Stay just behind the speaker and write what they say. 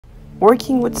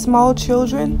Working with small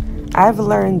children, I've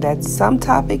learned that some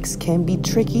topics can be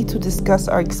tricky to discuss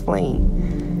or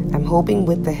explain. I'm hoping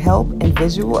with the help and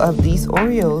visual of these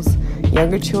Oreos,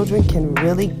 younger children can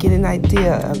really get an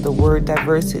idea of the word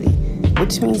diversity,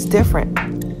 which means different.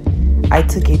 I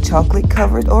took a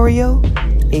chocolate-covered Oreo,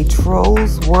 a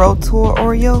Trolls World Tour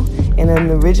Oreo, and an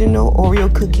original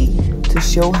Oreo cookie to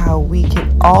show how we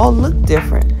can all look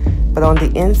different, but on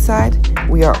the inside,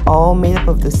 we are all made up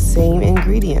of the same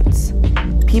ingredients.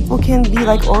 People can be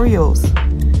like Oreos.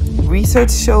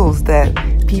 Research shows that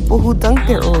people who dunk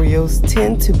their Oreos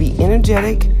tend to be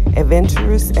energetic,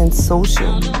 adventurous, and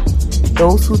social.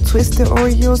 Those who twist their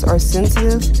Oreos are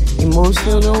sensitive,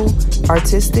 emotional,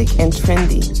 artistic, and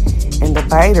trendy. And the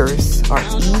biters are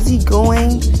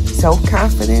easygoing,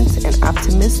 self-confident, and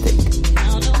optimistic.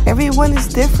 Everyone is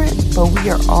different, but we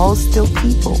are all still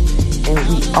people, and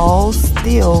we all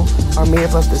still are made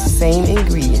up of the same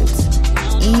ingredients,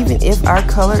 even if our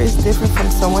color is different from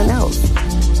someone else.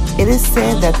 It is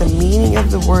said that the meaning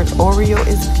of the word Oreo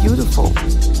is beautiful.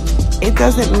 It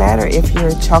doesn't matter if you're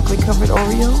a chocolate-covered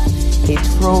Oreo,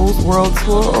 a Trolls World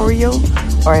Tour Oreo,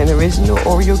 or an original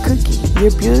Oreo cookie.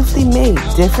 You're beautifully made,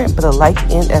 different but alike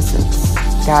in essence.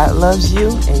 God loves you,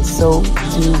 and so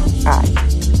do I.